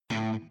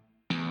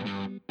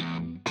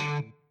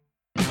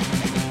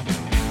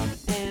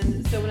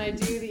I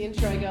do the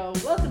intro, I go,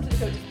 welcome to the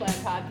Coach's Plan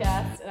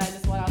podcast, and I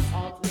just want us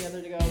all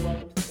together to go,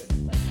 welcome to the Coach's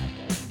Plan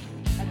podcast.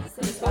 At the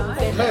same time.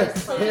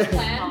 Coach's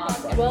Plan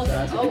podcast.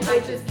 Welcome to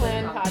Coach's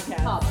Plan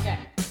podcast. Okay.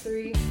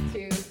 3,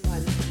 2,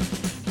 1.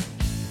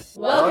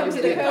 Welcome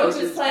to the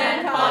Coach's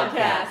Plan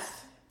podcast.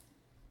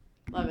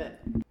 Love it.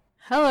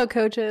 Hello,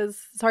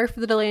 coaches. Sorry for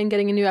the delay in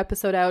getting a new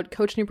episode out.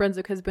 Coach New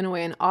Brunswick has been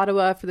away in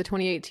Ottawa for the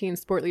 2018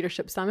 Sport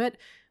Leadership Summit.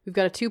 We've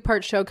got a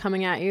 2-part show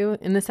coming at you.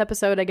 In this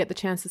episode, I get the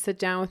chance to sit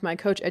down with my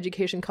coach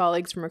education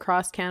colleagues from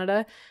across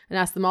Canada and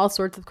ask them all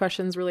sorts of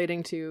questions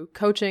relating to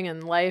coaching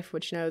and life,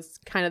 which is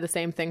kind of the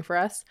same thing for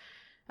us.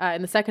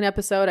 In the second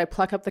episode, I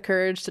pluck up the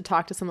courage to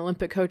talk to some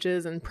Olympic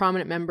coaches and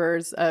prominent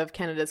members of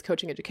Canada's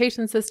coaching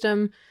education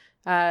system.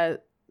 So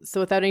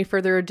without any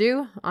further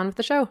ado, on with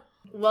the show.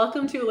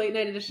 Welcome to a late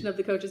night edition of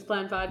the Coach's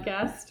Plan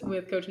podcast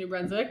with Coach New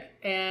Brunswick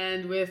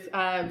and with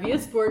Via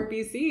Sport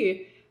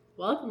BC.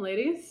 Welcome,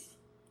 ladies.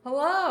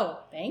 Hello.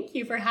 Thank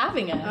you for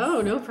having us.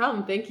 Oh, no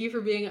problem. Thank you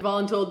for being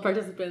voluntold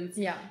participants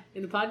Yeah.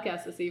 in the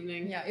podcast this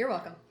evening. Yeah, you're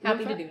welcome.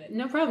 Happy to do it.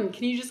 No problem.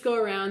 Can you just go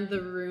around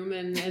the room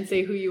and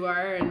say who you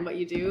are and what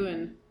you do?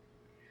 And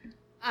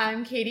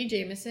I'm Katie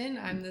Jameson.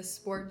 I'm the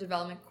Sport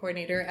Development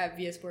Coordinator at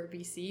Via Sport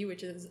BC,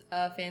 which is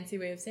a fancy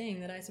way of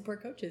saying that I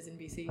support coaches in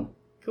BC.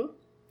 Cool.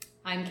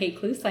 I'm Kate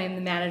Kloos. I am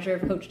the Manager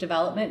of Coach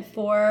Development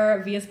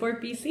for Via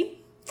Sport BC.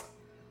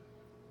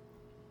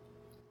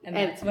 And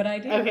that's what I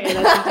do. Okay,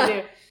 that's what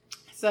you do.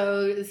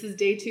 So this is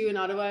day 2 in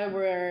Ottawa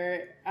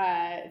where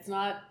it's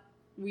not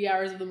wee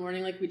hours of the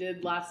morning like we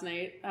did last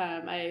night.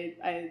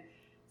 I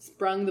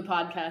sprung the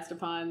podcast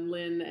upon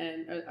Lynn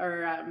and,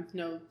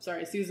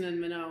 Susan and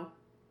Minot.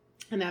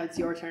 And now it's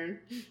your turn.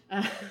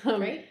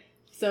 Great.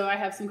 So I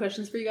have some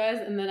questions for you guys.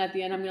 And then at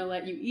the end, I'm going to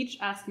let you each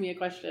ask me a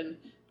question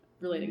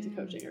relating to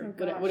coaching or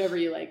whatever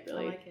you like,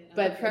 really. I like it.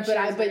 But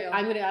real.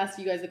 I'm going to ask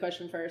you guys the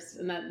question first,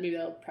 and that maybe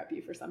that'll prep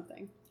you for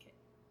something.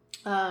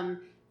 Okay.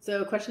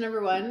 So question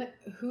number 1,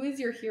 who is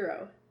your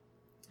hero?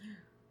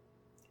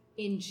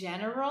 In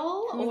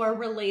general or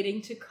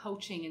relating to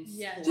coaching and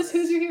Yeah, sports? Just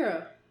who's your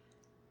hero?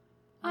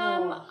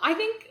 I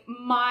think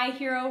my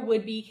hero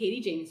would be Katie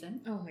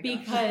Jameson. Oh my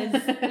gosh.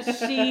 Because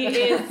she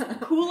is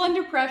cool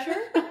under pressure,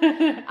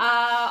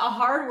 a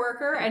hard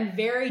worker, and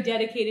very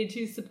dedicated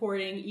to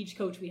supporting each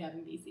coach we have in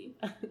BC.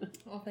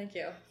 Well, thank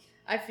you.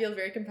 I feel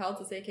very compelled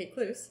to say Kate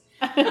Kloos.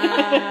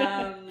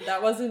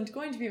 That wasn't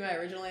going to be my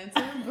original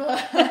answer,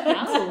 but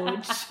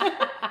Ouch.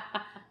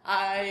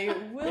 I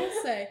will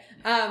say,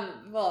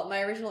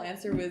 my original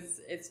answer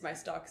it's my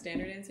stock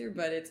standard answer,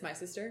 but it's my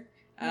sister.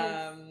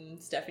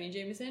 Stephanie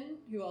Jameson,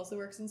 who also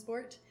works in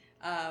sport,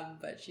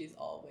 but she's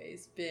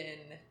always been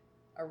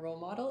a role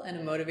model and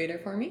a motivator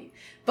for me.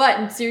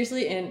 But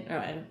seriously,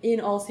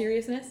 in all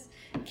seriousness,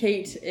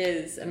 Kate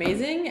is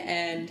amazing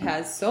and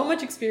has so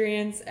much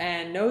experience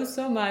and knows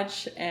so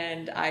much,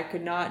 and I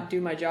could not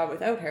do my job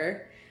without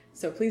her.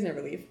 So please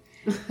never leave.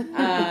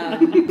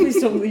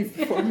 Please don't leave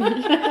before me.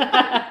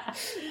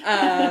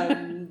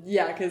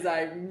 Because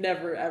I'm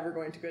never ever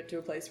going to get to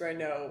a place where I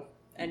know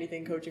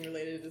anything coaching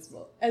related as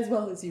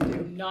well as you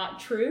do. Not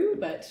true,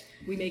 but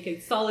we make a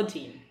solid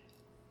team.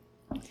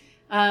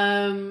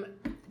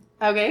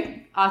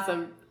 Okay,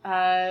 awesome.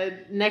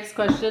 Next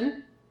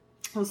question.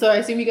 So I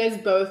assume you guys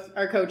both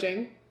are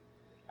coaching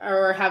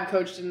or have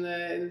coached in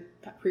the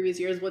previous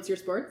years. What's your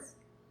sports?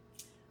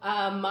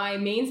 My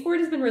main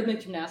sport has been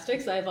rhythmic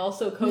gymnastics. I've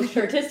also coached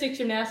artistic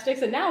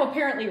gymnastics and now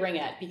apparently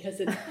ringette because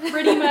it's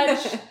pretty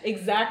much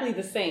exactly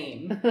the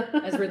same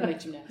as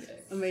rhythmic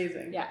gymnastics.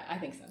 Amazing. Yeah, I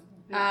think so.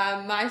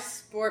 My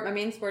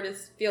main sport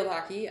is field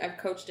hockey. I've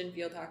coached in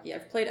field hockey.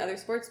 I've played other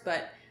sports,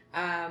 but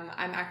I'm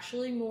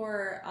actually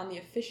more on the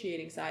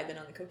officiating side than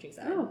on the coaching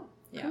side. Oh,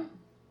 yeah. Cool.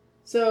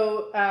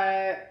 So,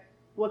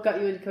 what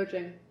got you into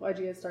coaching? Why'd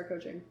you guys start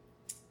coaching?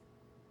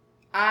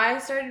 I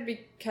started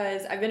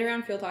because I've been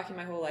around field hockey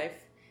my whole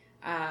life.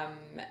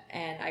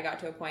 And I got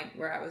to a point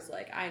where I was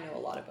like, I know a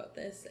lot about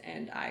this,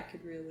 and I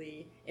could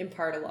really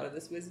impart a lot of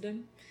this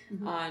wisdom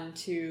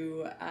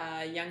onto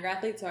younger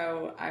athletes.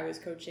 So I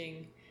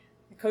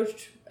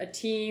coached a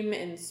team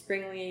in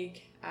Spring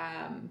League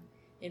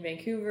in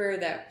Vancouver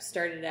that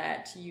started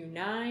at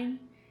U9,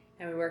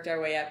 and we worked our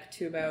way up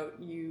to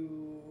about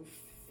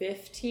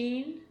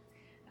U15.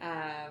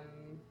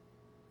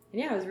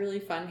 It was really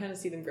fun kind of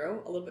see them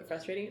grow. A little bit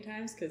frustrating at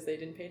times because they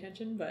didn't pay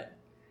attention, but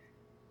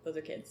those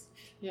are kids.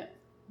 Yeah.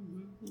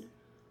 Mm-hmm.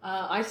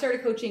 I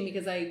started coaching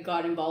because I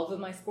got involved with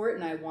my sport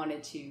and I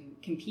wanted to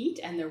compete,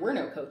 and there were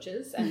no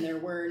coaches and there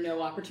were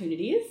no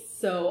opportunities.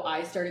 So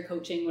I started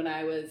coaching when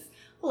I was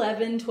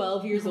 11,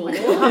 12 years old.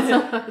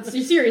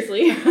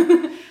 Seriously.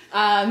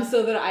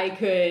 So that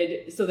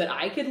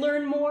I could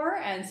learn more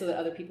and so that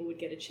other people would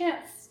get a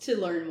chance to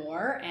learn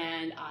more.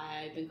 And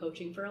I've been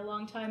coaching for a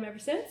long time ever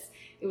since.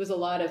 It was a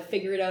lot of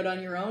figure it out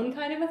on your own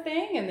kind of a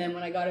thing. And then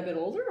when I got a bit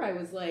older, I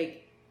was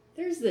like,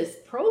 there's this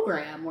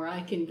program where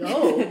I can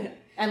go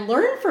and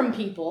learn from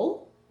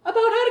people about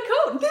how to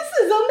coach. This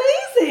is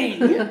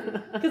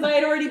amazing! Because I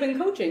had already been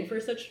coaching for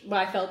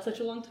I felt such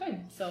a long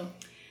time. So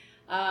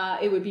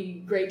it would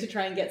be great to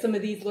try and get some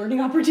of these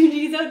learning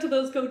opportunities out to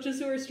those coaches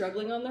who are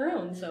struggling on their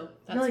own. So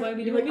that's why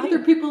we do what we other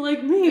do. people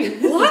like me.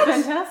 This What?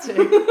 is fantastic.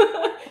 You mean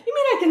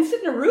I can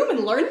sit in a room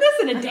and learn this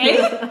in a day?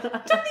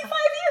 It took me 5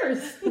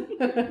 years.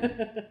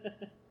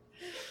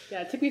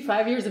 Yeah, it took me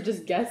 5 years of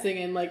just guessing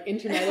and like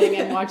interneting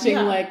and watching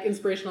like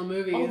inspirational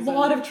movies. A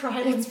lot of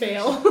trial and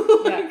fail.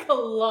 Like a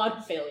lot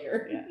of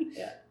failure.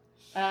 Yeah.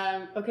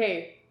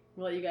 Okay,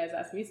 we'll let you guys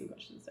ask me some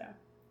questions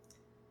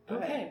now.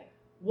 Okay.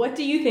 What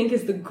do you think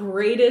is the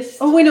greatest...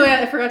 Oh, wait, no,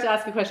 I forgot to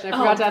ask a question.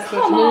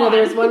 No,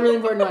 there's one really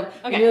important one.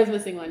 Okay. I knew I was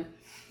missing one.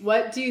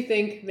 What do you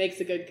think makes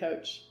a good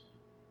coach?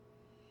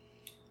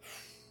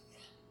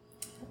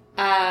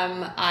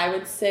 I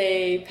would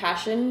say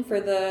passion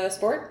for the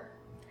sport,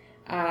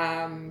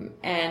 and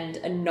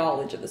a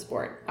knowledge of the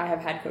sport. I have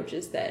had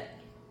coaches that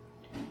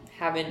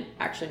haven't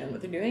actually known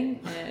what they're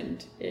doing,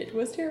 and it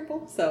was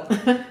terrible. So,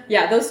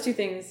 yeah, those two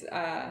things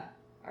are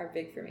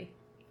big for me.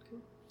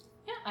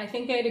 Yeah, I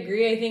think I'd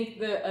agree. I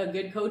think a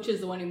good coach is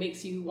the one who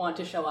makes you want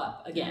to show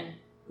up again,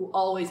 who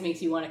always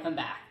makes you want to come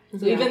back.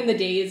 So even the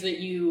days that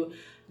you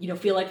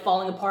feel like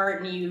falling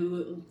apart and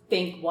you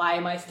think, why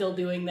am I still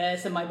doing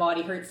this? And my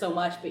body hurts so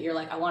much, but you're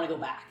like, I want to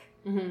go back.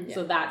 Mm-hmm. Yeah.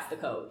 So that's the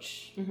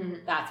coach. Mm-hmm.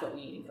 That's what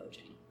we need in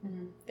coaching.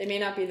 Mm-hmm. They may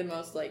not be the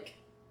most like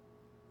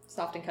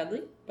soft and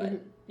cuddly, but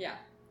yeah,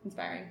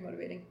 inspiring,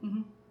 motivating.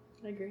 Mm-hmm.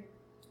 I agree.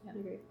 Yeah. I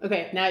agree.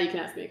 Okay, now you can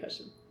ask me a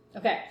question.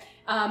 Okay.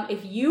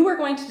 If you were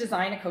going to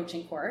design a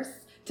coaching course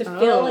to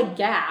fill a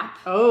gap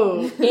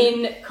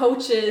in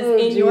coaches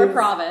in your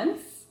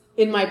province.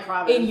 In my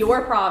province. In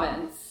your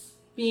province,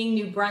 being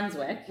New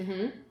Brunswick,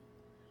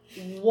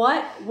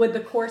 what would the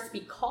course be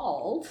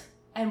called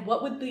and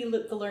what would be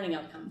the learning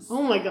outcomes?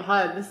 Oh my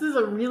God, this is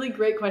a really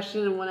great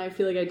question and one I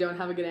feel like I don't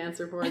have a good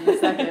answer for in a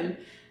second.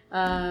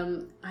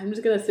 I'm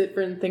just going to sit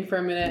and think for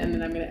a minute and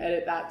then I'm going to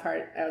edit that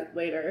part out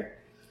later.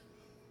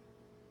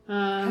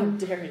 How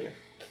dare you?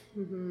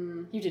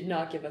 Mm-hmm. You did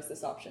not give us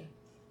this option.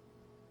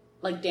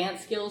 Like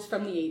dance skills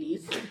from the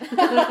 80s.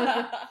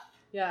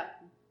 Yeah.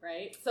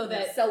 Right? So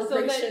that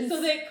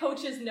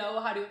coaches know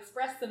how to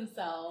express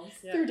themselves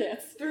through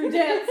dance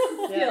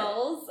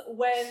skills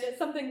when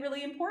something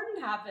really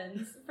important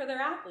happens for their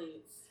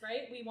athletes,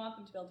 right? We want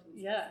them to be able to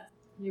express.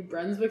 New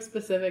Brunswick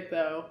specific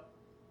though.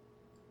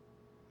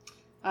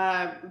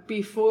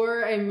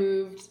 Before I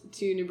moved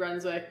to New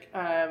Brunswick,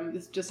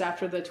 this just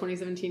after the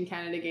 2017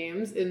 Canada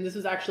Games, and this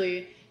was actually,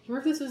 I can't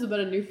remember if this was about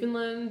a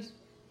Newfoundland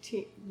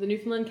team, the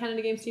Newfoundland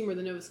Canada Games team or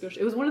the Nova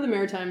Scotia. It was one of the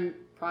maritime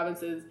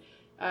provinces.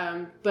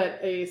 But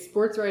a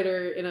sports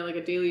writer in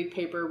a daily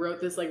paper wrote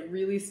this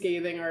really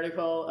scathing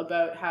article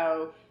about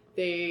how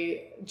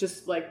they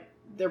just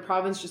their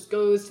province just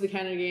goes to the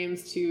Canada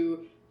Games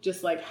to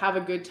just have a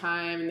good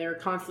time, and they're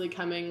constantly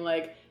coming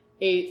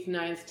 8th,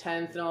 9th,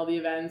 10th and all the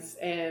events,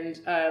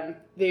 and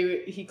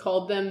he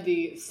called them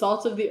the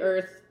salt of the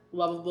earth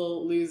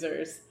lovable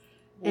losers.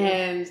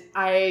 And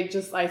I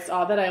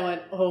saw that, I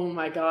went, oh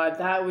my God,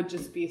 that would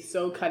just be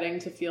so cutting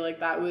to feel like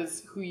that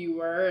was who you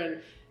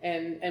were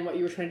and what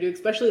you were trying to do,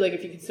 especially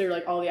if you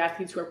consider all the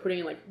athletes who are putting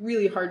in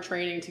really hard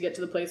training to get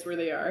to the place where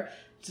they are,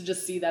 to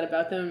just see that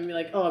about them and be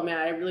like, oh man,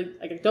 I really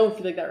I don't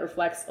feel like that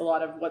reflects a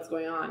lot of what's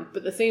going on. But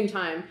at the same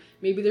time,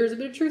 maybe there's a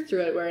bit of truth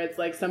to it, where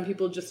it's some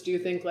people just do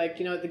think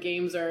the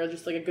games are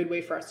just a good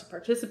way for us to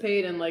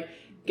participate and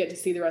get to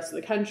see the rest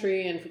of the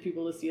country and for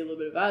people to see a little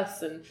bit of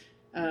us. And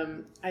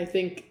I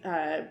think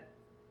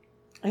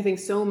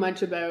so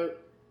much about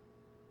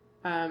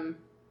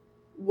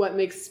what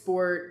makes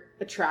sport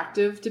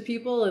attractive to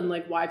people and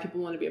why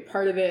people want to be a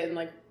part of it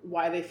and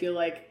why they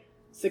feel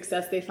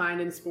success they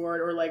find in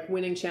sport or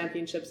winning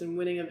championships and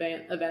winning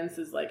events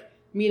is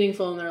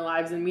meaningful in their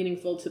lives and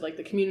meaningful to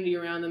the community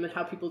around them, and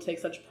how people take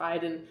such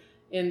pride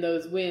in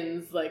those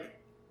wins.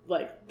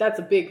 That's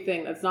a big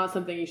thing. That's not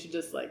something you should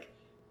just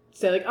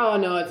say oh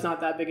no, it's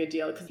not that big a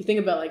deal. Because if you think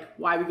about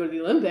why we go to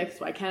the Olympics,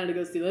 why Canada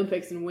goes to the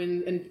Olympics and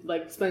win and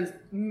spends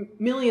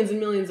millions and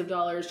millions of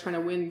dollars trying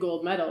to win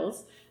gold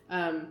medals,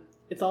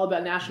 it's all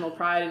about national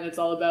pride, and it's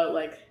all about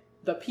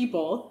the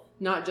people,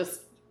 not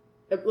just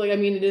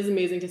it is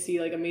amazing to see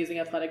amazing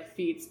athletic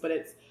feats, but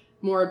it's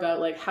more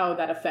about how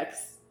that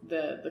affects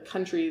the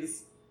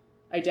country's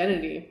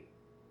identity.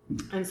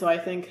 And so I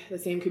think the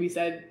same could be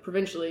said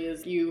provincially,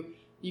 is you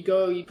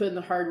go, you put in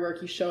the hard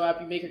work, you show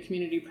up, you make your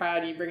community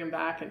proud, you bring them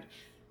back. And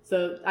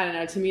so I don't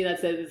know, to me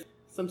that's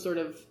some sort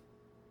of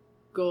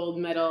gold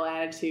medal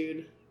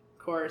attitude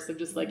course of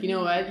just you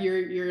know what,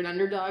 you're an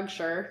underdog,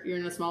 sure, you're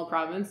in a small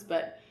province,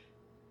 but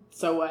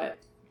so what?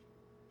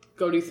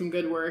 Go do some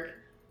good work.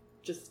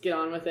 Just get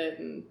on with it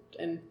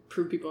and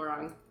prove people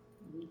wrong.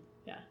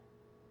 Yeah.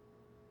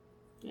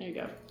 There you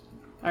go.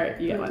 All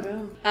right, you get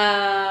one.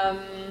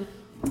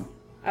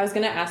 I was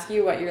gonna ask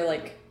you what your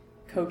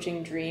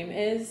coaching dream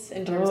is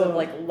in terms of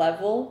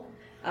level,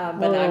 but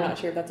now I'm not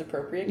sure if that's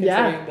appropriate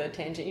considering the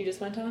tangent you just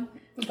went on.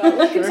 But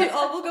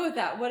we'll go with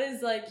that. What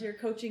is your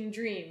coaching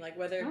dream?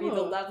 Whether it be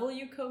the level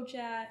you coach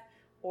at,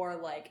 or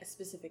like a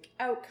specific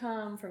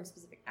outcome from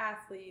specific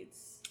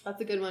athletes?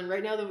 That's a good one.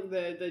 Right now,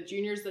 the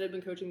juniors that have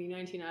been coaching, the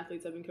 19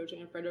 athletes I've been coaching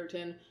in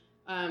Fredericton,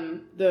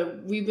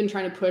 we've been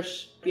trying to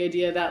push the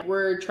idea that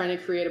we're trying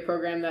to create a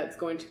program that's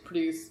going to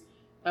produce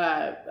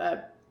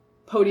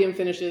podium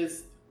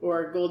finishes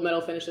or gold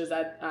medal finishes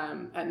at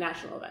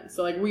national events.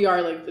 So like we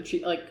are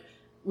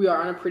we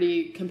are on a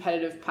pretty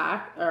competitive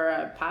path,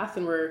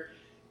 and we're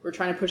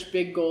trying to push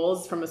big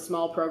goals from a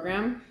small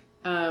program.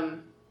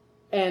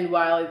 And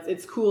while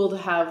it's cool to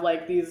have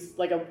like these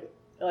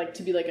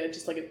to be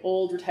just an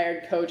old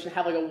retired coach and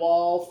have like a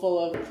wall full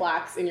of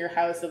plaques in your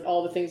house of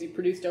all the things you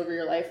produced over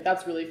your life,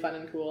 that's really fun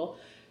and cool.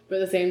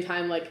 But at the same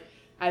time, like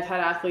I've had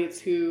athletes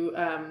who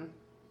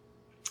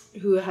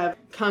have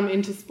come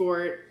into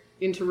sport,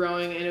 into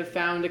rowing, and have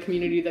found a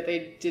community that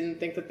they didn't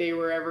think that they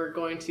were ever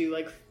going to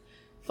like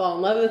fall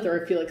in love with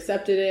or feel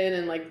accepted in.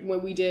 And like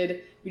what we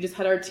did, we just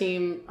had our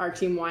team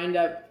wind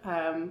up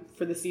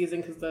for the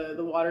season because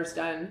the water's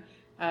done.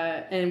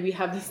 And we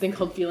have this thing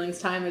called feelings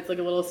time. It's like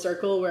a little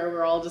circle where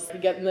we're all just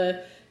get in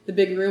the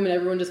big room and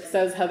everyone just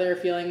says how they're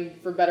feeling,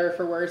 for better or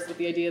for worse, with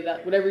the idea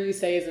that whatever you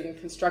say is in a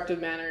constructive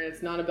manner and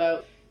it's not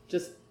about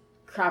just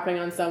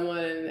crapping on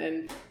someone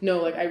and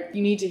no, like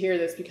you need to hear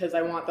this because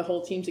I want the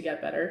whole team to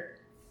get better.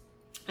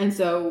 And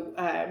so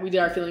we did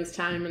our feelings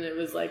time, and it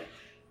was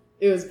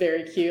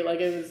very cute.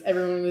 Like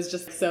everyone was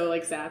just so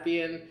like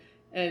sappy and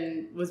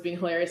was being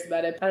hilarious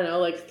about it. I don't know,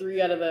 like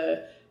 3 out of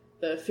the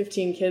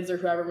 15 kids or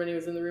whoever many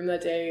was in the room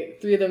that day,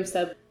 3 of them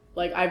said,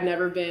 like, I've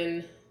never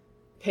been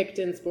picked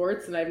in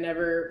sports and I've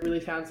never really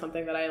found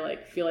something that I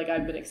like feel like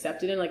I've been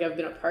accepted in. Like I've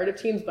been a part of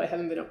teams, but I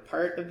haven't been a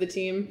part of the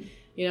team,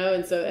 you know?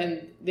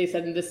 And they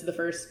said, and this is the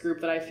first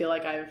group that I feel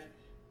like I've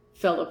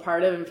felt a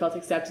part of and felt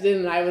accepted in.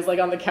 And I was like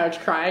on the couch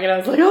crying and I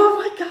was like, oh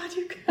my God,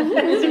 you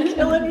guys are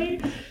killing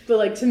me. But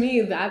like, to me,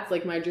 that's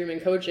like my dream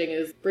in coaching,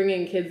 is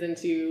bringing kids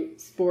into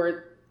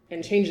sport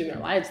and changing their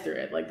lives through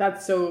it. Like that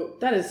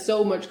is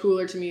so much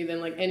cooler to me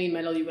than like any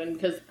medal you win,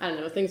 because I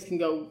don't know, things can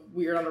go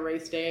weird on a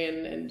race day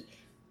and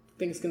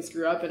things can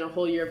screw up, and a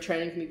whole year of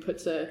training can be put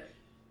to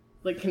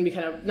can be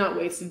kind of not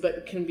wasted,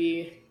 but can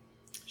be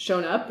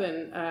shown up.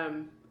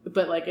 And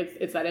but like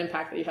it's that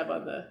impact that you have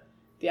on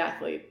the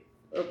athlete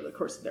over the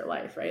course of their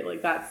life, right?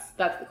 Like that's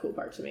the cool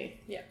part to me.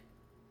 Yeah.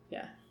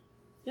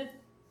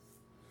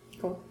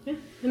 Cool. Yeah.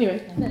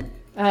 Anyway,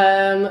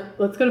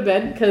 let's go to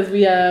bed because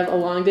we have a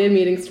long day of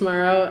meetings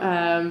tomorrow.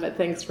 But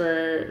thanks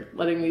for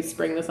letting me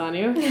spring this on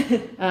you.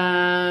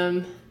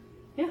 Yeah.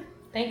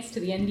 Thanks to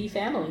the ND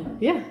family.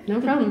 Yeah, no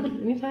problem.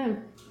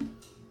 Anytime.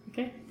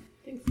 Okay.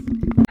 Thanks.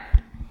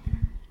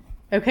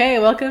 Okay,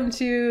 welcome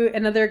to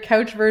another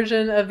couch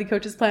version of the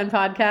Coach's Plan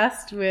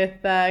podcast with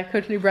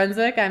Coach New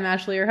Brunswick. I'm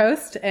Ashley, your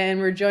host, and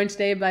we're joined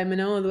today by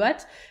Manon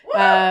Alouette,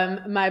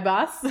 my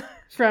boss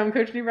from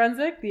Coach New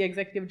Brunswick, the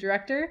executive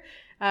director.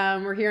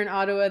 We're here in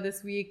Ottawa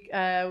this week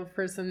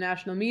for some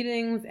national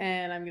meetings,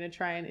 and I'm going to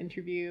try and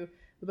interview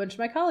a bunch of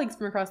my colleagues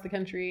from across the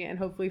country and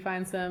hopefully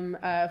find some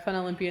fun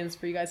Olympians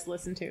for you guys to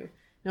listen to.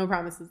 No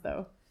promises,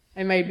 though.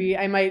 I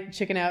might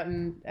chicken out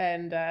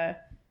and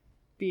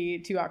be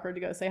too awkward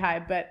to go say hi,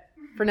 but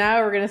for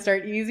now, we're going to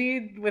start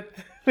easy with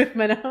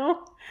Manon.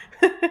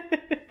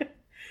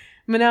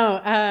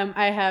 Manon,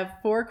 I have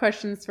 4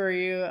 questions for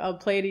you. I'll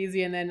play it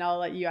easy, and then I'll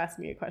let you ask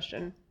me a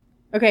question.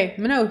 Okay,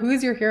 Manon, who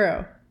is your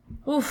hero?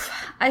 Oof,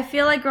 I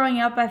feel like growing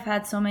up, I've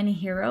had so many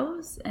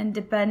heroes, and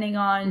depending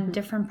on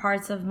different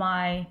parts of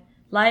my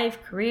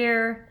life,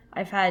 career,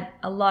 I've had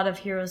a lot of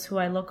heroes who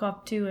I look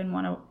up to and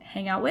want to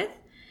hang out with.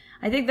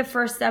 I think the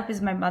first step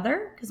is my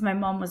mother, because my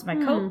mom was my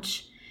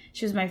coach.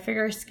 She was my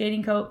figure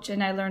skating coach,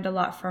 and I learned a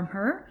lot from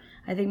her.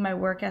 I think my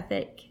work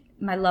ethic,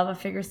 my love of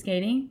figure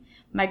skating.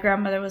 My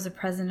grandmother was the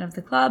president of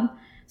the club,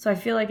 so I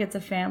feel like it's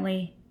a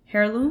family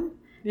heirloom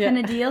kind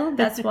of deal.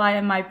 That's why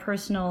in my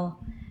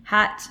personal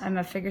hat, I'm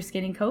a figure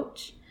skating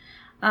coach.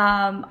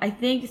 I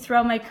think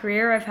throughout my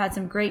career, I've had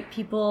some great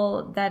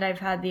people that I've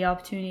had the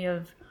opportunity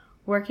of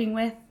working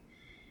with,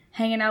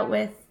 hanging out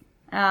with.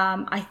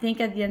 I think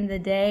at the end of the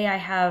day, I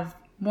have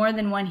more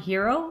than one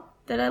hero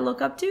that I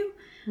look up to.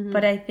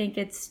 But I think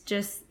it's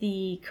just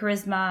the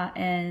charisma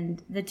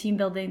and the team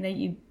building that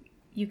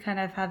you kind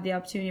of have the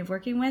opportunity of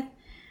working with,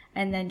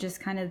 and then just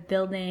kind of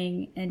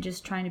building and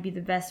just trying to be the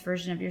best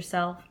version of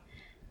yourself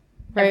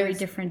every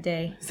different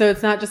day. So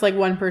it's not just like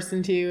one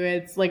person to you,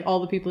 it's like all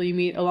the people you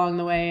meet along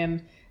the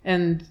way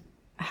and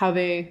how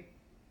they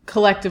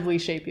collectively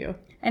shape you.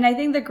 And I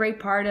think the great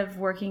part of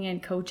working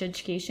in coach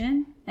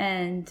education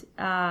and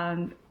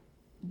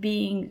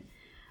being,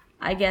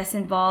 I guess,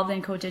 involved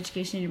in coach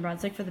education in New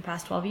Brunswick for the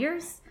past 12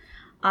 years,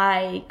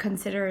 I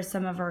consider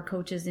some of our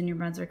coaches in New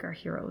Brunswick our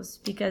heroes,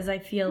 because I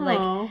feel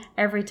like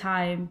every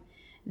time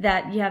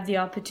that you have the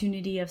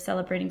opportunity of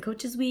celebrating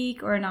Coaches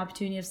Week or an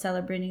opportunity of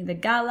celebrating the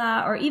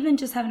gala or even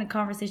just having a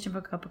conversation for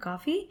a cup of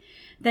coffee,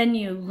 then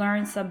you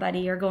learn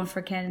somebody, or going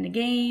for Canada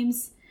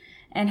Games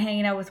and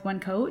hanging out with one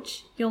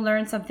coach, you'll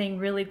learn something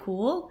really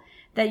cool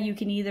that you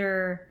can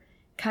either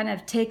kind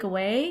of take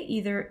away,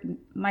 either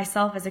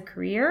myself as a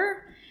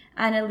career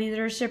and a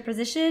leadership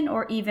position,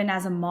 or even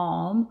as a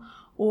mom,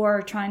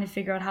 or trying to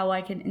figure out how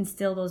I can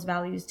instill those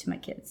values to my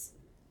kids.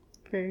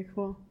 Very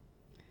cool.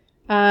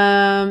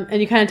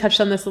 And you kind of touched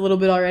on this a little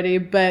bit already,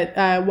 but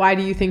why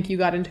do you think you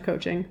got into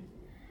coaching?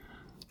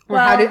 Or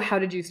how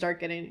did you start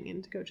getting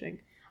into coaching?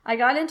 I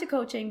got into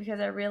coaching because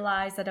I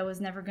realized that I was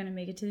never going to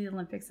make it to the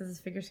Olympics as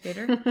a figure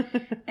skater.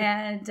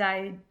 And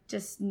I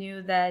just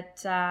knew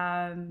that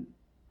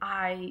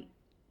I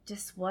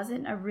just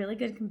wasn't a really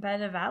good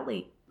competitive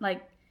athlete.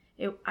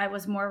 I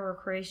was more a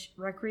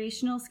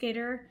recreational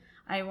skater.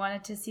 I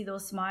wanted to see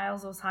those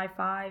smiles, those high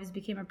fives,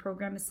 became a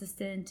program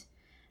assistant.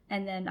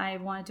 And then I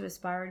wanted to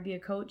aspire to be a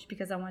coach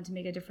because I wanted to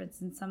make a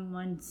difference in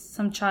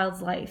some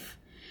child's life,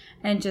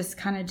 and just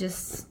kind of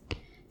just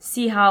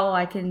see how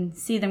I can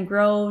see them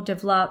grow,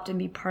 develop, and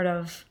be part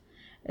of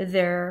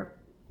their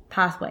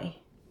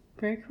pathway.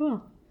 Very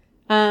cool.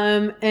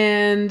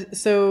 And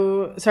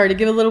so, sorry, to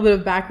give a little bit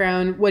of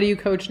background, what do you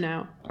coach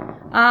now?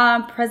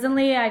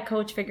 Presently, I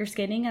coach figure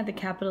skating at the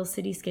Capital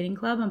City Skating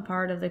Club. I'm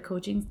part of the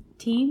coaching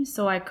team.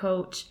 So I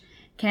coach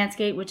Can't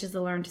Skate, which is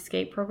the Learn to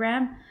Skate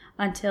program,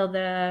 until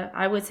the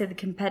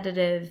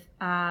competitive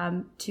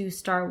to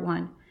Star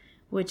 1,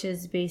 which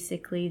is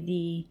basically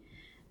the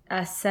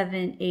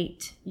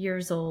 7-8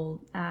 years old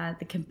at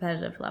the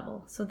competitive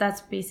level. So that's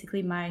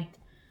basically my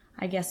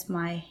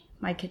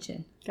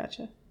kitchen.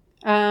 Gotcha.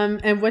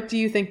 And what do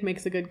you think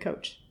makes a good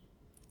coach?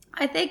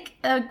 I think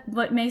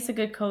what makes a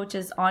good coach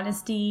is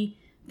honesty,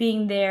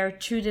 being there,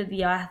 true to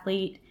the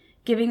athlete,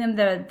 giving them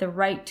the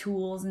right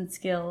tools and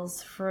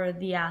skills for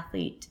the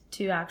athlete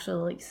to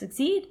actually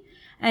succeed,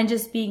 and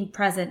just being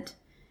present.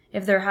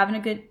 If they're having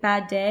a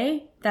bad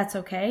day, that's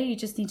okay. You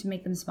just need to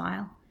make them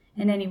smile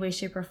in any way,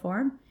 shape, or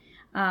form.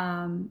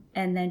 And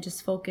then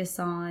just focus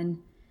on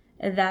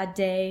that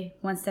day,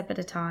 one step at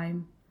a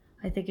time.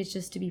 I think it's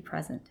just to be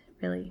present,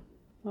 really.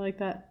 I like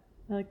that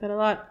a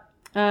lot.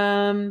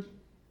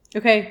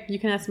 Okay, you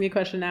can ask me a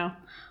question now.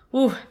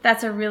 Ooh,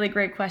 that's a really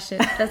great question.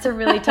 That's a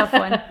really tough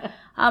one.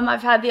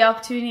 I've had the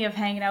opportunity of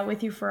hanging out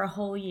with you for a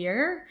whole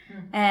year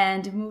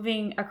and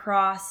moving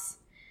across,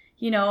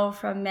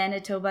 from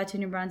Manitoba to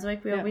New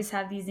Brunswick. We always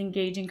have these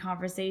engaging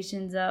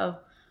conversations of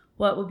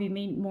what would be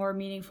more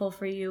meaningful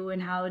for you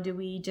and how do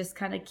we just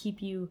kind of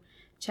keep you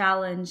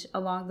challenged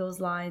along those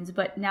lines.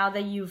 But now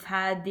that you've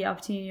had the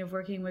opportunity of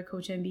working with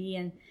Coach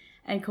MB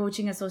and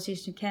Coaching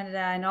Association of Canada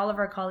and all of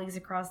our colleagues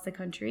across the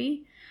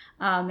country,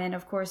 and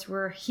of course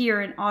we're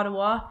here in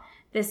Ottawa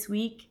this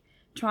week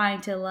trying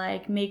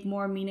to make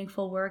more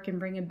meaningful work and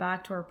bring it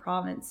back to our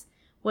province.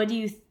 Are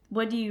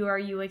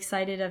you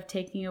excited of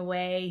taking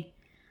away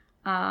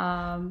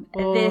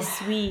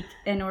this week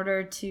in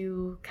order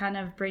to kind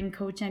of bring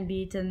Coach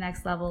MB to the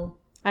next level?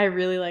 I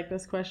really like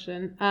this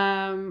question.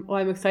 Well,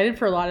 I'm excited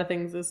for a lot of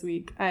things this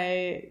week.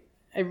 I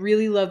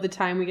really love the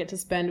time we get to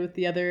spend with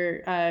the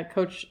other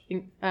coach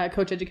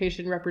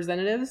education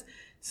representatives.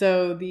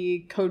 So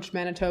the Coach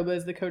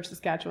Manitobas, the Coach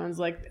Saskatchewans,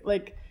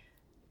 like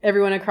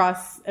everyone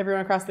across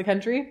the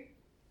country.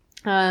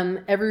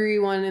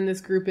 Everyone in this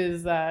group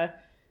is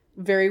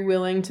very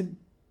willing to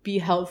be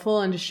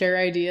helpful and to share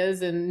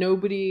ideas, and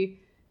nobody's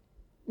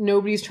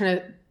trying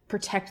to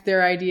protect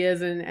their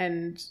ideas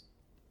and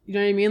you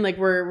know what I mean?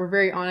 We're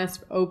very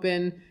honest,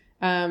 open,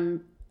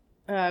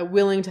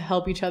 willing to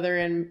help each other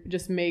and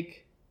just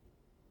make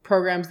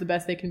programs the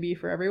best they can be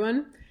for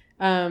everyone.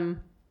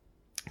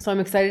 So I'm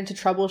excited to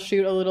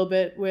troubleshoot a little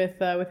bit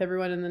with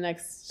everyone in the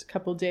next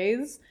couple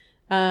days.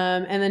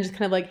 And then just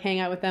kind of hang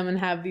out with them and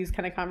have these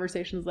kind of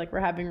conversations like we're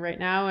having right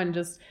now, and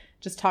just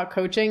talk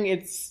coaching.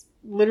 It's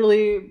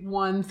literally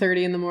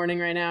 1:30 in the morning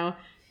right now,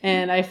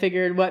 and I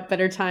figured what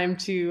better time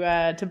to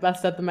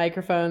bust out the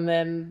microphone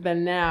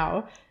than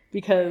now,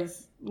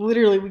 because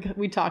literally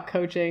we talk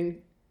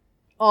coaching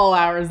all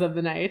hours of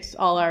the night,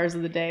 all hours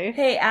of the day.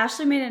 Hey,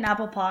 Ashley made an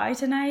apple pie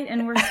tonight,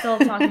 and we're still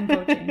talking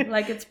coaching.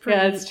 It's pretty.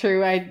 Yeah, it's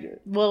true.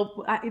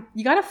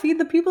 You got to feed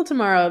the people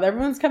tomorrow.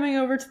 Everyone's coming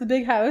over to the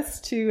big house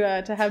to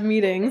have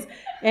meetings,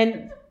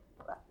 and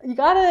you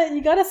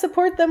gotta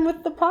support them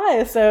with the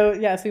pie. So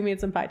yes, we made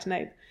some pie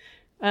tonight.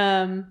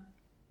 I'm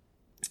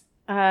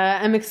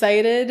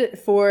excited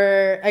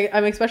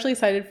I'm especially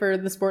excited for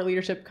the Sport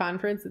Leadership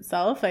Conference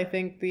itself. I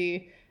think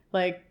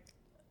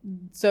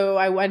so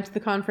I went to the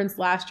conference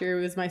last year.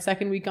 It was my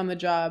second week on the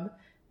job,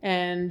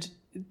 and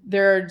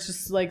there are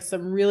just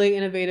some really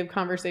innovative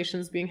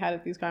conversations being had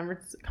at these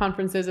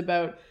conferences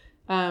about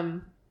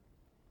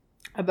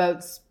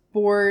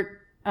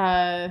sport,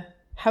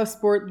 how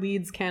sport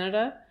leads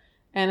Canada,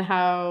 and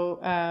how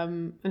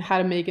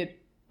to make it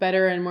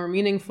better and more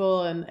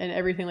meaningful and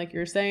everything like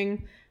you're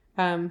saying.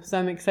 So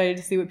I'm excited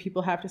to see what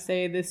people have to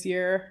say this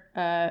year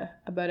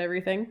about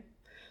everything.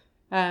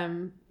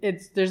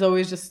 There's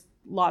always just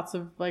lots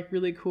of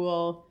really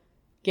cool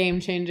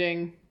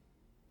game-changing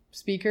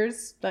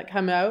speakers that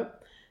come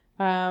out.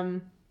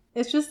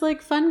 It's just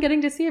fun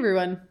getting to see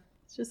everyone.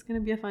 It's just going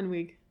to be a fun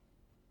week.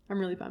 I'm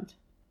really pumped.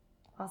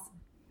 Awesome.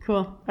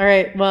 Cool. All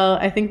right. Well,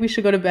 I think we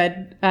should go to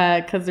bed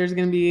because there's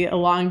going to be a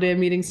long day of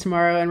meetings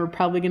tomorrow, and we're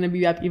probably going to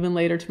be up even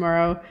later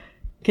tomorrow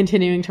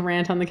continuing to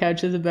rant on the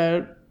couches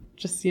about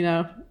just,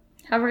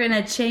 How we're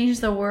going to change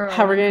the world.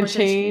 How we're going to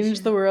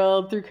change the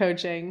world through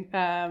coaching.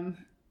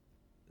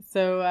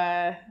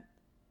 So,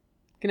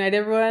 good night,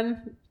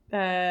 everyone.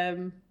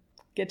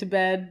 Get to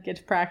bed, get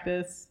to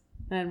practice,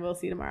 and we'll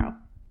see you tomorrow.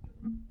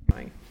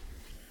 Bye.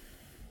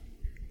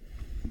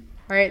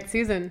 All right,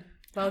 Susan,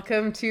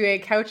 welcome to a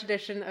couch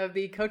edition of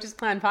the Coach's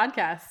Plan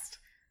podcast.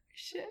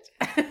 Shit.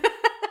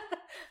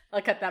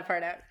 I'll cut that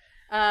part out.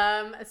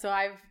 So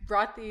I've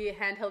brought the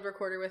handheld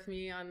recorder with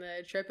me on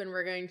the trip, and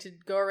we're going to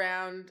go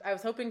around. I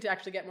was hoping to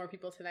actually get more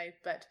people tonight,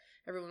 but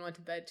everyone went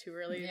to bed too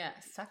early. Yeah,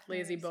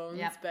 lazy bones.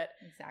 Yep, but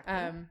exactly.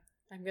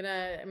 I'm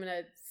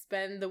gonna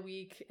spend the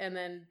week and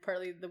then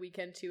partly the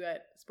weekend too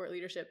at Sport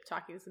Leadership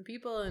talking to some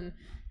people, and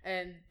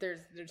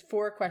there's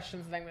 4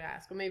 questions that I'm gonna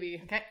ask. Well,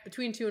 maybe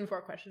between 2 and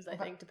 4 questions, I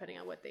think, depending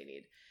on what they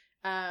need.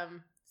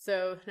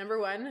 So number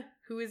 1,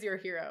 who is your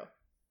hero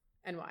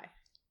and why?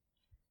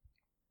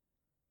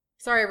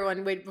 Sorry,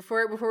 everyone. Wait,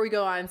 before we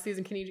go on,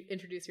 Susan, can you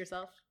introduce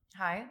yourself?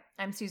 Hi,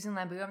 I'm Susan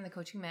Lambu. I'm the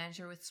coaching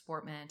manager with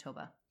Sport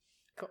Manitoba.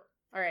 Cool.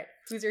 All right.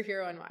 Who's your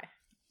hero and why?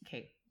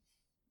 Okay.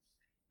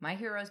 My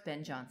hero is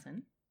Ben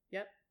Johnson.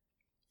 Yep.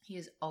 He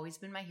has always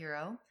been my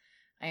hero.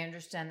 I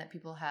understand that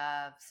people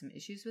have some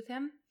issues with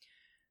him,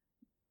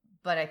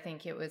 but I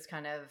think it was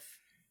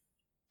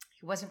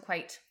he wasn't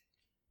quite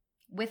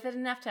with it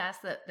enough to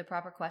ask the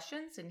proper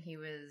questions, and he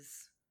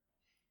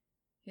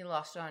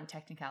lost it on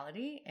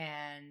technicality.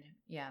 And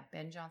yeah,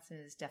 Ben Johnson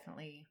is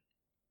definitely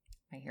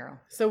my hero.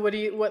 So what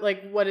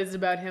is it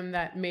about him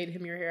that made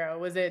him your hero?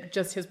 Was it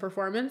just his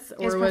performance?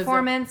 His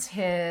performance,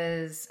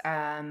 his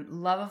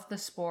love of the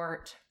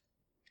sport,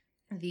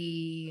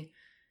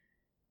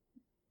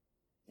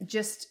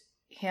 just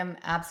him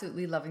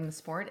absolutely loving the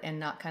sport and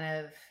not kind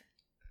of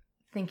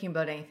thinking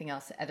about anything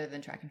else other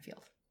than track and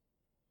field.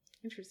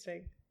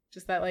 Interesting.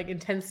 Just that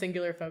intense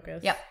singular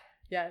focus. Yep.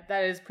 Yeah,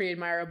 that is pretty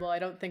admirable. I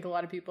don't think a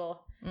lot of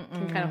people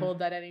can kind of hold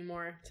that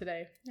anymore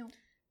today. No.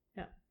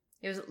 Yeah.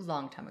 It was a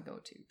long time ago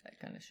too. That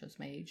kind of shows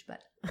my age,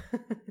 but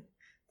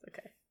it's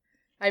okay.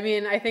 I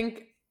mean, I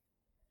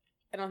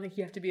don't think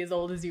you have to be as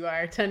old as you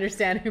are to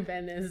understand who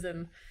Ben is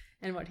and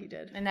what he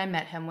did. And I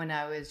met him when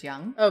I was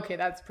young. Okay,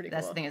 that's pretty cool.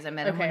 That's the thing, is I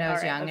met him when I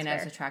was young, and I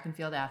was a track and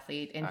field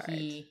athlete, and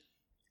he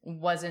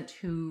wasn't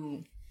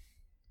who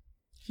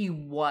he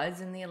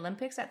was in the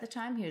Olympics at the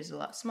time. He was a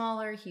lot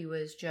smaller. He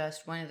was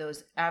just one of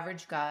those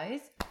average guys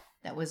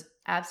that was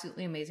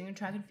absolutely amazing in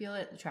track and field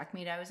at the track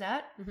meet I was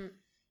at. Mm-hmm.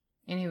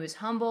 And he was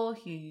humble.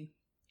 He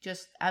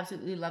just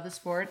absolutely loved the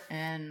sport,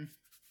 and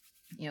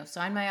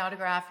signed my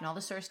autograph and all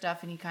this sort of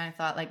stuff. And he kind of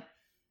thought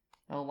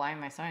well, why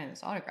am I signing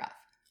this autograph?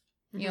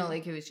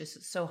 Mm-hmm. He was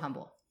just so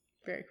humble.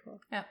 Very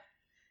cool. Yeah.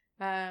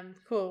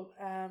 Cool.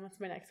 What's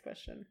my next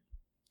question?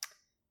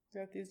 I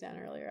wrote these down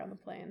earlier on the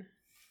plane.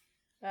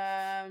 It's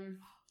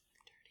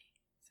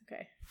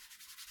okay.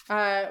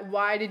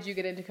 Why did you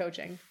get into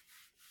coaching?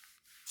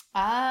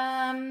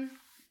 Well,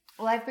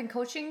 I've been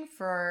coaching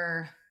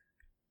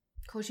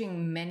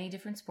many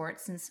different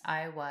sports since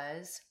I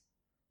was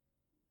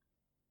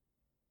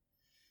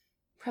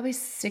probably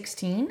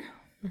 16.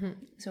 Mm-hmm.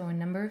 So a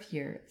number of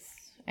years.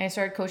 I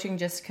started coaching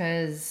just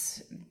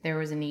because there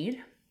was a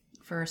need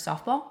for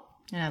softball,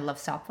 and I love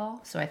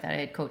softball, so I thought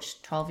I'd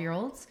coach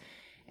 12-year-olds.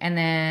 And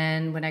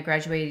then when I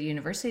graduated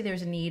university, there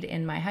was a need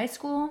in my high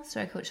school, so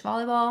I coached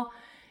volleyball.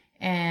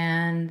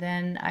 And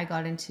then I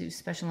got into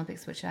Special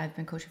Olympics, which I've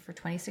been coaching for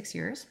 26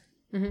 years,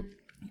 mm-hmm.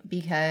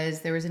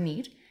 because there was a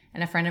need.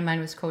 And a friend of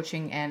mine was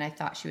coaching, and I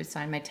thought she would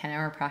sign my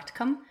 10-hour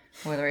practicum,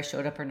 whether I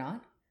showed up or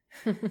not.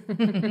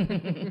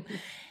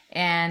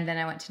 And then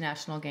I went to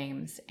national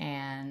games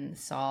and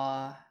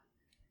saw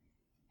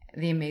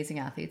the amazing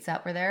athletes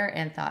that were there,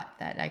 and thought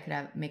that I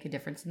could make a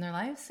difference in their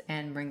lives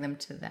and bring them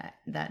to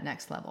that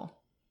next level.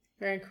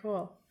 Very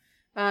cool.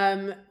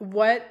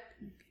 What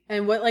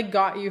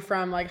got you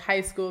from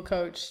high school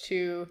coach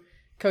to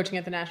coaching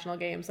at the national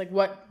games?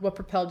 What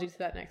propelled you to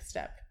that next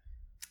step?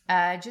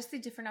 Just the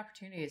different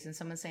opportunities, and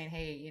someone saying,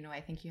 "Hey,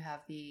 I think you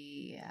have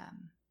the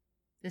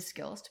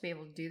skills to be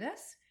able to do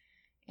this."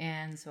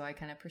 And so I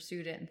kind of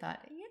pursued it and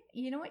thought,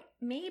 you know what,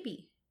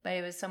 maybe. But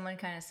it was someone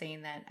kind of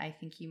saying that I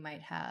think you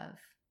might have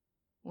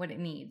what it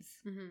needs,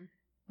 mm-hmm.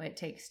 what it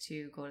takes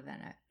to go to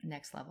that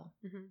next level.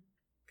 Mm-hmm.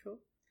 Cool.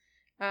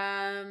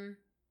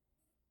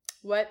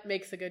 What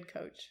makes a good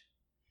coach?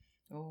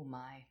 Oh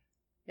my.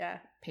 Yeah.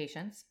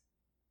 Patience.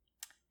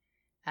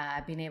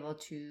 Being able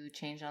to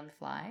change on the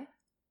fly.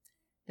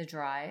 The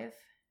drive.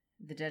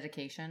 The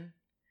dedication.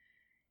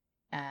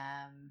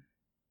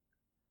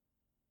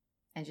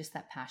 And just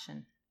that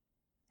passion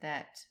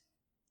that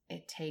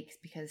it takes,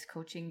 because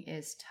coaching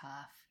is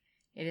tough.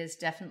 It is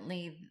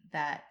definitely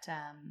that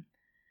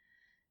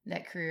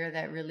career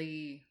that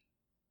really...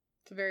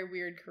 It's a very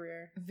weird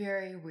career.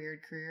 Very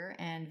weird career,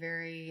 and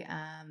very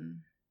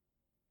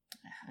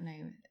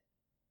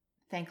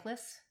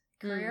thankless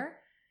career.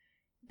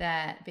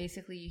 That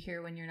basically you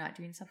hear when you're not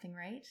doing something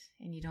right,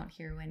 and you don't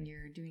hear when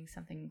you're doing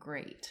something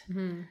great.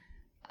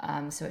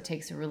 Mm-hmm. So it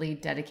takes a really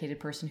dedicated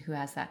person who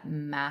has that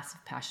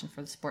massive passion for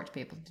the sport to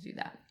be able to do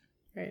that.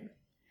 Right.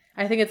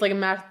 I think it's like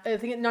I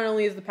think it not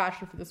only is the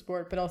passion for the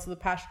sport, but also the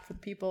passion for the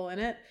people in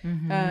it,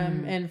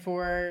 and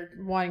for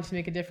wanting to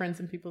make a difference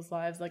in people's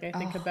lives. Like I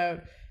think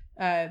about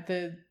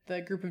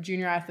the group of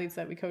junior athletes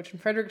that we coach in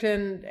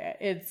Fredericton.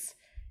 It's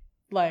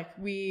like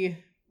we're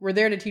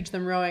there to teach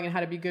them rowing and how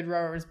to be good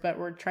rowers, but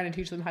we're trying to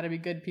teach them how to be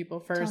good people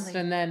first.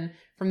 Totally. And then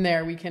from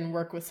there we can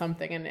work with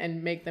something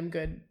and make them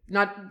good,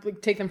 not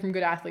like, take them from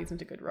good athletes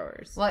into good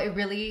rowers. Well, it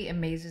really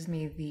amazes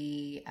me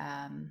the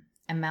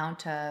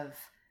amount of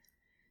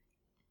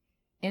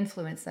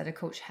influence that a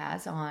coach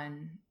has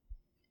on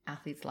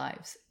athletes'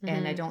 lives.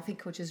 And I don't think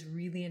coaches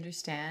really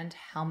understand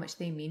how much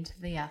they mean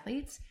to the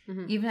athletes,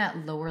 even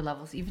at lower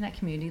levels, even at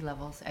community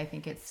levels. I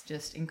think it's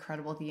just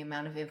incredible the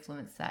amount of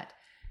influence that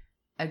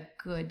a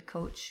good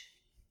coach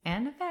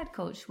and a bad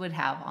coach would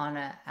have on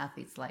an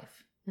athlete's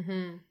life.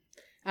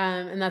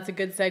 And that's a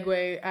good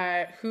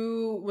segue.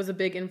 Who was a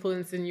big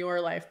influence in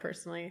your life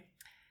personally?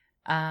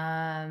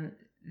 There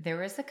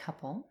was a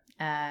couple.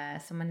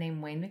 Someone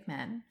named Wayne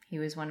McMahon. He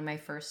was one of my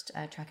first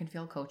track and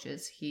field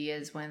coaches. He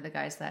is one of the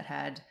guys that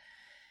had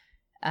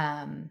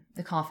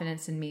the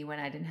confidence in me when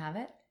I didn't have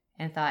it,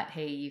 and thought,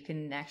 hey, you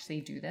can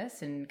actually do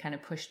this, and kind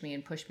of pushed me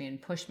and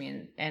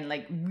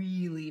like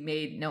really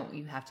made, no,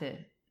 you have to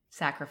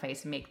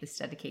sacrifice and make this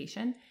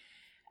dedication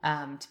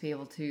to be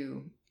able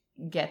to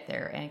get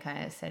there, and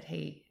kind of said,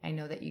 hey, I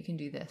know that you can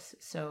do this,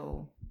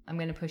 so I'm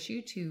going to push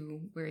you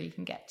to where you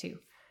can get to.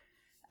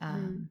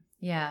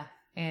 Yeah,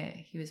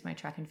 he was my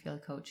track and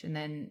field coach. And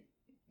then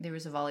there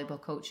was a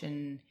volleyball coach,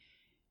 and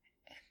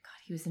God,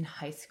 he was in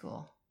high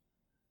school,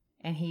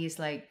 and he's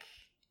like,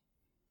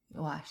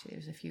 well, actually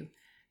there's a few,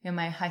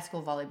 my high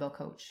school volleyball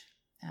coach.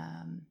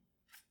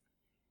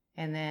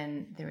 And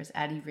then there was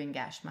Addie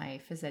Ringash, my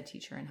phys ed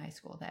teacher in high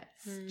school, that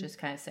just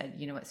kind of said,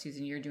 you know what,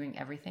 Susan, you're doing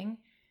everything.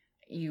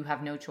 You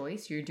have no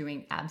choice. You're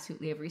doing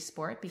absolutely every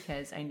sport,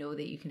 because I know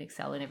that you can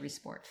excel in every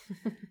sport.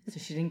 So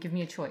she didn't give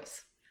me a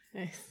choice.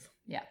 Nice.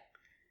 Yeah.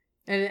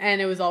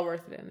 And it was all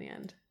worth it in the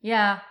end.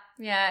 Yeah.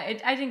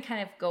 I didn't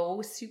kind of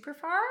go super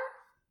far,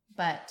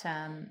 but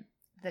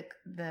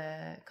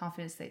the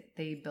confidence that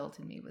they built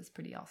in me was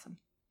pretty awesome.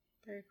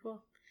 Very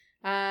cool.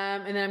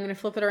 And then I'm going to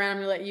flip it around.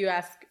 I'm going to let you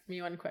ask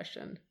me one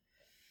question.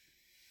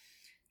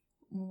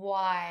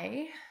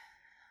 Why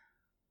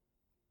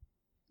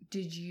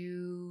did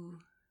you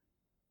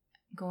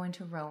go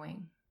into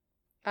rowing?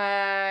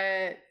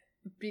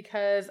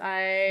 Because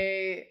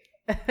I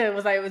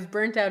was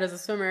burnt out as a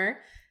swimmer,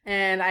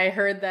 and I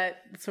heard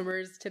that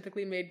swimmers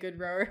typically made good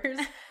rowers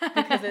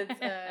because it's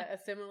a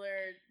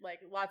similar, like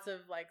lots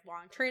of like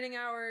long training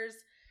hours,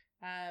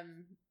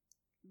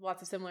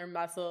 lots of similar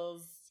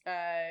muscles,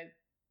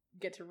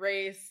 get to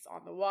race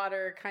on the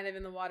water, kind of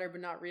in the water, but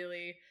not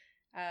really.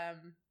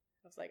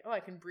 I was like, oh, I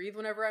can breathe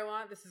whenever I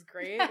want. This is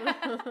great.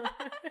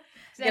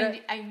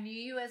 I knew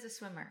you as a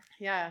swimmer.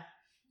 Yeah.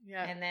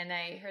 And then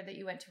I heard that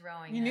you went to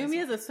rowing. You knew me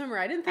as a swimmer.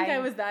 I didn't think I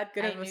was that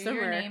good of a swimmer.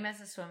 I knew your name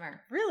as a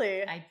swimmer.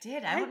 Really? I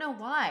did. I don't know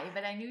why,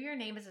 but I knew your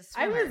name as a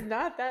swimmer. I was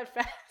not that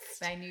fast.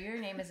 But I knew your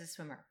name as a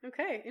swimmer.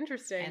 Okay,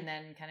 interesting. And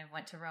then kind of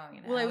went to rowing.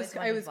 And well, I was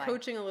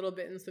coaching a little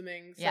bit in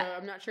swimming, so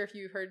I'm not sure if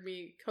you heard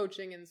me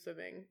coaching in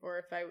swimming, or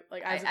if I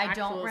like as an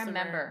actual don't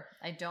remember.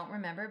 Swimmer. I don't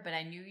remember, but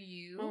I knew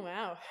you. Oh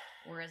wow!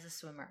 Were as a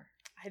swimmer.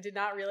 I did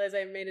not realize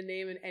I made a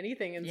name in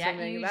anything in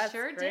swimming. You That's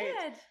sure great.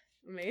 did.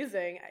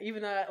 Amazing.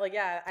 Even though,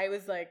 I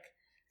was like,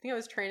 I think I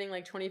was training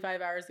like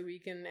 25 hours a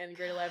week in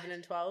grade 11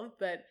 and 12,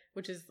 but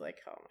which is like,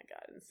 oh my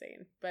God,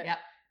 insane. But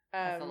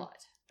that's a lot.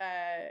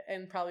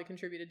 And probably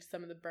contributed to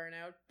some of the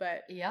burnout.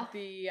 But the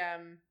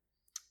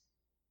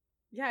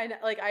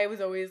I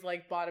was always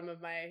like bottom of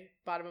my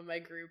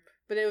group.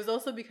 But it was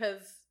also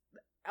because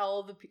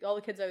all the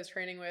kids I was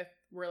training with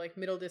were like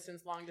middle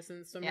distance, long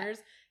distance swimmers,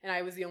 and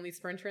I was the only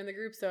sprinter in the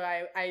group. So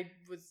I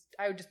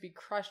would just be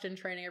crushed in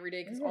training every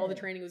day because all the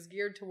training was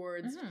geared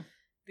towards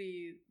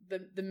the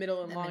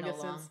middle and long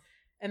distance.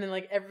 And then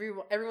like every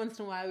once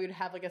in a while we would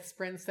have like a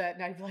sprint set,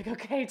 and I'd be like,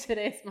 okay,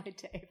 today's my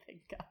day,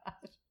 thank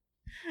God.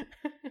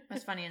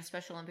 That's funny. In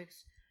Special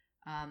Olympics,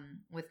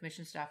 with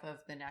mission staff of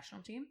the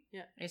national team,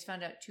 I just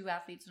found out 2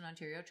 athletes in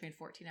Ontario train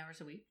 14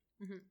 hours a week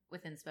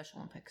within Special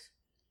Olympics.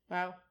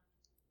 Wow.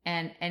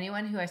 And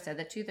anyone who I said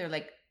that to, they're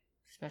like,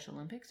 Special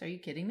Olympics? Are you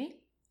kidding me?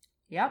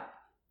 Yep.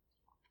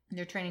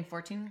 They're training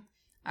 14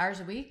 hours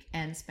a week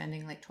and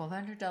spending like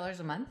 $1,200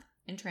 a month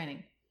in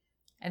training.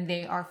 And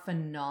they are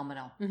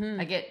phenomenal.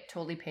 Like it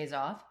totally pays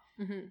off.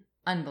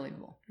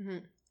 Unbelievable.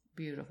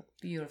 Beautiful,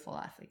 beautiful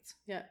athletes.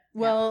 Yeah.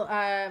 Well,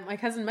 my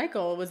cousin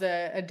Michael was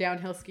a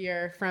downhill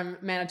skier from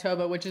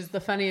Manitoba, which is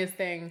the funniest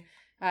thing.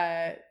 He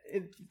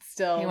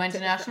went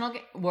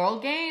to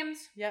World Games.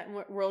 Yeah,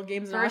 World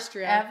Games in First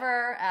Austria.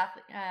 Ever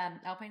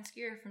alpine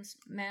skier from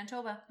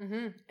Manitoba.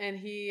 And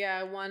he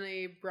won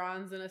a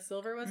bronze and a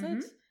silver, was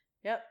it?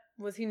 Yep.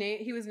 Was he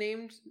named? He was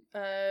named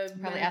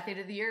probably athlete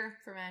of the year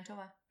for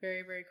Manitoba.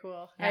 Very, very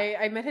cool. Yeah.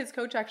 I met his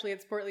coach actually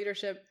at Sport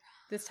Leadership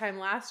this time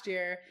last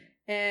year.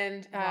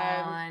 And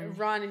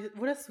Ron,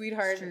 what a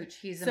sweetheart.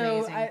 He's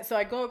amazing. So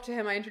I go up to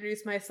him, I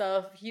introduce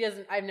myself.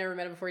 I've never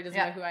met him before. He doesn't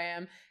know who I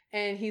am.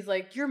 And he's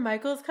like, "You're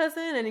Michael's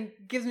cousin," and he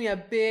gives me a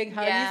big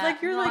hug. He's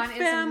like, "You're Ron like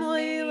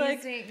family." is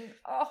Like, amazing.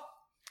 Oh,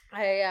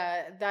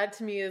 that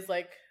to me is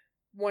like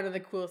one of the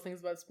coolest things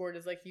about sport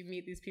is like you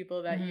meet these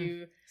people that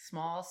you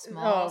Small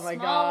oh my small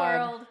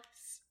God. world.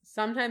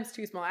 Sometimes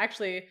too small.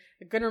 Actually,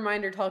 a good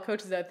reminder to all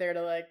coaches out there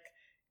to like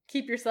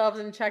keep yourselves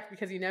in check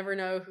because you never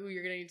know who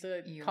you're going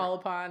to need to call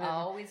upon and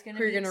Always going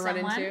to who you're meet going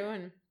to run someone into.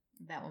 And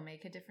that will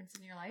make a difference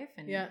in your life,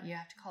 and Yeah. you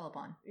have to call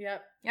upon.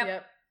 Yep.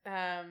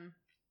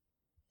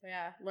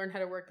 Yeah, learn how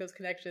to work those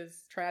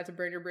connections. Try not to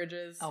burn your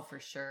bridges. Oh, for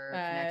sure.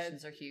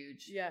 Connections are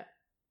huge. Yeah.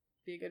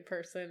 Be a good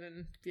person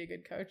and be a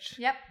good coach.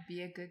 Yep.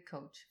 Be a good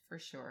coach for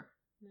sure.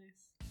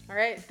 Nice. All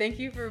right. Thank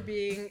you for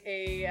being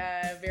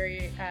a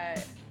very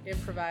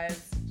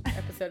improvised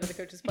episode of the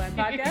Coach's Plan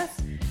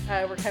podcast.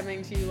 We're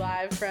coming to you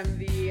live from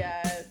the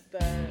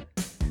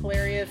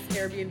hilarious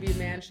Airbnb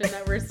mansion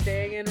that we're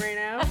staying in right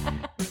now.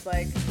 There's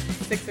like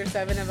 6 or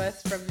 7 of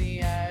us from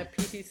the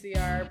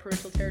PTCR,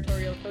 Provincial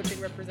Territorial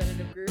Coaching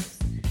Representative Groups.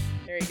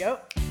 There you go.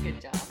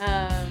 Good job.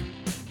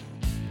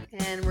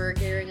 And we're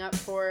gearing up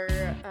for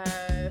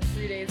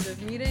 3 days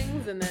of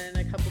meetings and then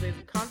a couple days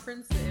of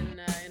conference in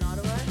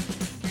Ottawa.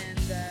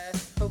 And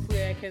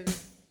hopefully I can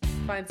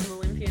find some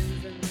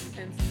Olympians and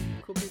some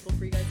cool people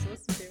for you guys to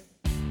listen to.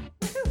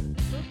 Woohoo!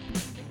 Cool.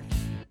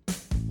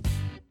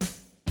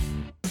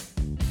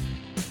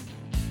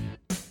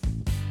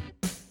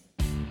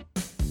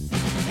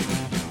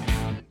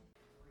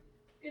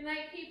 Good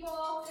night,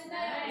 people. Good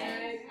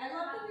night. I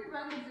love that we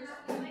run the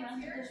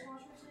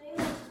dishwasher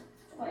today.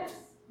 Twice.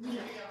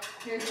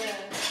 Here's a...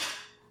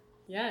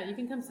 Yeah, you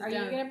can come sit Are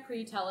down. you going to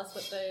pre-tell us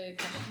what the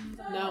questions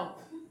are? No.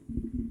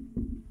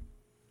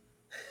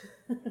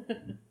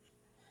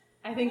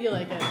 I think you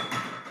like it.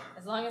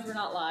 As long as we're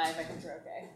not live, I think we're okay.